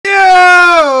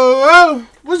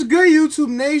Good YouTube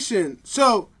Nation.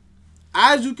 So,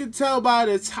 as you can tell by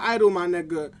the title, my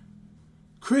nigga,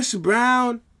 Chris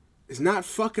Brown is not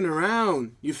fucking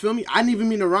around. You feel me? I didn't even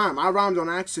mean to rhyme. I rhymed on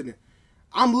accident.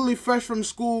 I'm literally fresh from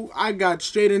school. I got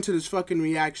straight into this fucking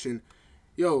reaction.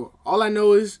 Yo, all I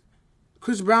know is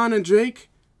Chris Brown and Drake,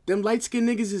 them light-skinned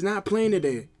niggas is not playing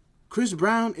today. Chris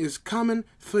Brown is coming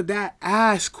for that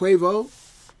ass, Quavo.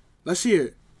 Let's hear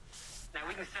it. Now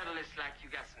we can settle this like you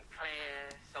got some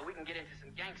plans, so we can get into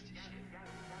some gangster shit.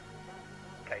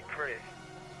 Hey Chris,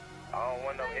 I don't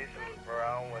want no issues, bro.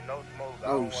 I don't want no smoke. I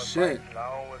Oh don't want shit. fights,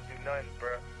 I don't want to do nothing, bro.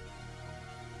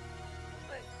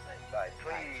 Like,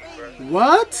 please, bro.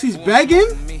 What? He's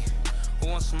begging?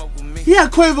 Yeah,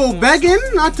 Quavo begging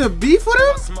not to beef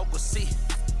with him?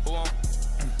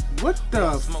 What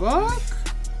the fuck?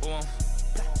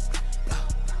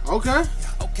 Okay.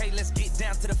 Okay, let's get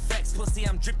down to the facts. Pussy,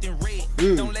 I'm dripping red.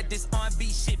 Don't let this R&B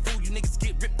shit fool you niggas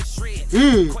get ripped to shreds.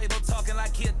 Quavo talking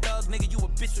like he a thug, nigga, you a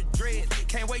bitch with dread.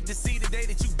 Can't wait to see the day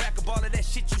that you back up all of that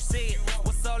shit you said.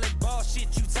 What's all that ball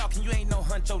shit you talking? You ain't no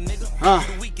huncho, nigga.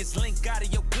 The weakest link out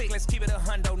of your clique. Let's keep it a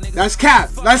hundo, nigga. That's cap.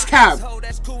 That's cap.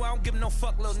 That's cool. I don't give no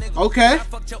fuck, little nigga. Okay. I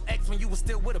fucked your ex when you was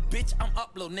still with a bitch. I'm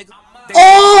up, little nigga.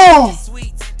 Oh!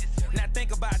 Sweet. Now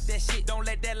think about that shit. Don't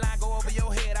let that line go over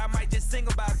your head. I might just sing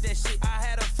about that shit. I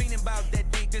had a feeling about that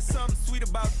dick. There's something sweet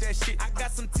about that shit. I got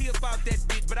some tea about that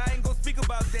bitch, but I ain't gonna speak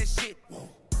about that shit.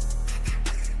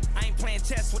 I ain't playing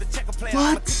chess with a checker player.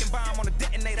 I'm a ticking bomb on a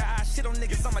detonator. I shit on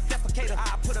niggas, I'm a defecator.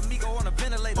 I put amigo on a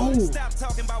ventilator. Stop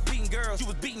talking about beating girls. You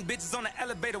was beating bitches on the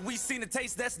elevator. We seen the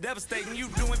taste, that's devastating. You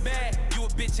doing bad. You a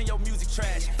bitch and your music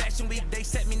trash. Fashion week, they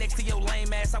set me next to your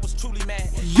lame ass. I was truly mad.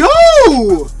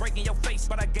 Yo! Breaking your face,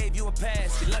 but I gave you a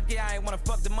pass. You're lucky I ain't wanna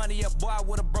fuck the money up, boy. I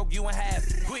would've broke you in half.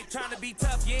 Quit trying to be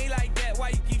tough, you ain't like that. Why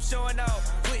you keep showing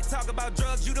off? Quit talk about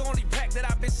drugs, you the only pack that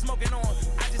I've been smoking on.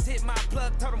 I just hit my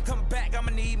plug, told him come back,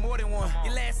 I'ma need more than one.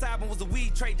 Your last album was a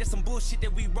weed trade, just some bullshit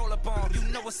that we roll up on. You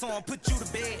know what's on, put you to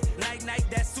bed. Night, night,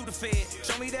 that's Sudafed.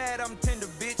 Show me that I'm tender,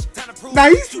 bitch. Time to prove now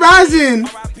he's rising.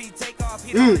 R.I.P. take off,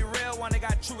 he the only real one that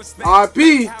got true respect.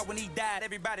 R.I.P. How when he died,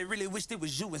 everybody really wished it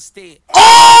was you instead.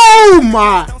 Oh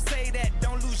my! Don't say that,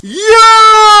 don't lose.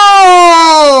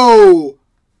 Yo!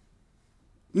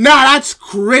 Nah, that's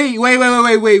crazy.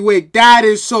 Wait. That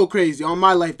is so crazy. On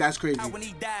my life, that's crazy. When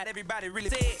he died, everybody really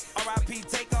said R.I.P.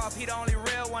 take off, he the only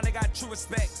real one that got true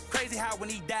respect. Crazy how when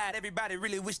he died, everybody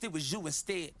really wished it was you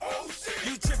instead.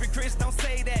 You tripping, Chris, don't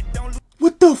say that, don't lose.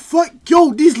 What the fuck?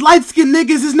 Yo, these light-skinned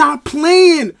niggas is not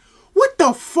playing. What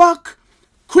the fuck?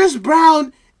 Chris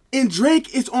Brown and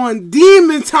Drake is on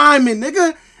demon timing,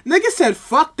 nigga. Nigga said,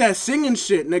 fuck that singing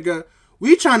shit, nigga.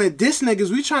 We trying to diss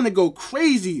niggas. We trying to go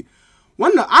crazy.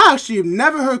 I actually have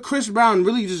never heard Chris Brown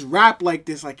really just rap like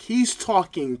this. Like, he's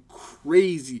talking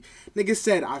crazy. Nigga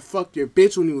said, I fucked your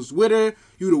bitch when he was with her.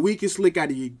 You the weakest lick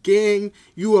out of your gang.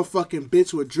 You a fucking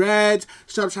bitch with dreads.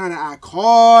 Stop trying to act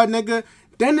hard, nigga.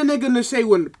 Then the nigga gonna say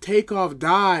when Takeoff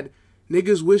died,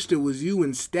 niggas wished it was you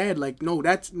instead. Like, no,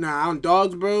 that's, nah, I'm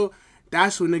dogs, bro.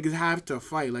 That's what niggas have to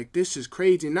fight. Like, this is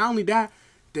crazy. Not only that,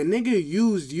 the nigga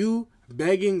used you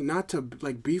begging not to,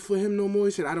 like, beef with him no more.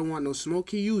 He said, I don't want no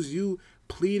smoke. He used you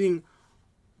pleading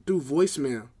through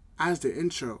voicemail as the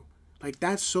intro. Like,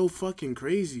 that's so fucking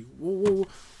crazy. Whoa.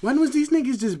 When was these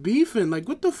niggas just beefing? Like,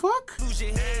 what the fuck? Lose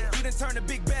your head. You done turned a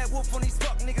big bad wolf on these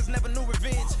fuck niggas, never knew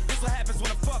revenge. This what happens when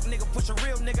a fuck nigga push a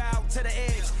real nigga out to the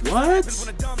edge. This what happens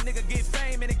when a dumb nigga get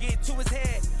fame and it get to his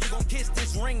head. You gon' kiss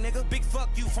this ring, nigga. Big fuck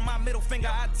you from my middle finger.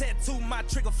 I tattoo my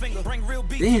trigger finger. Bring real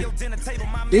beef to your dinner table.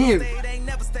 My middle state ain't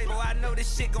never stable. I know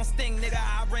this shit gon' sting, nigga.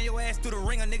 I ran your ass through the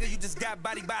ringer, nigga. You just got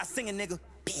bodied by a singing nigga.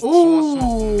 Ooh.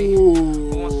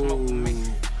 Who want smoke with me?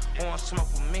 Who want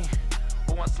smoke with me?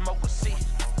 Who want smoke with C?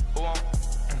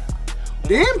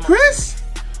 Damn, Chris.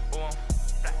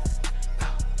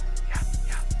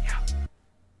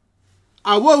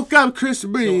 I woke up Chris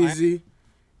Breezy.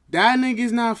 That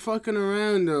nigga's not fucking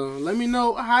around though. Let me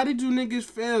know, how did you niggas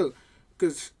feel?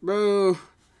 Cause bro,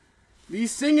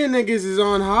 these singing niggas is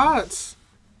on hearts.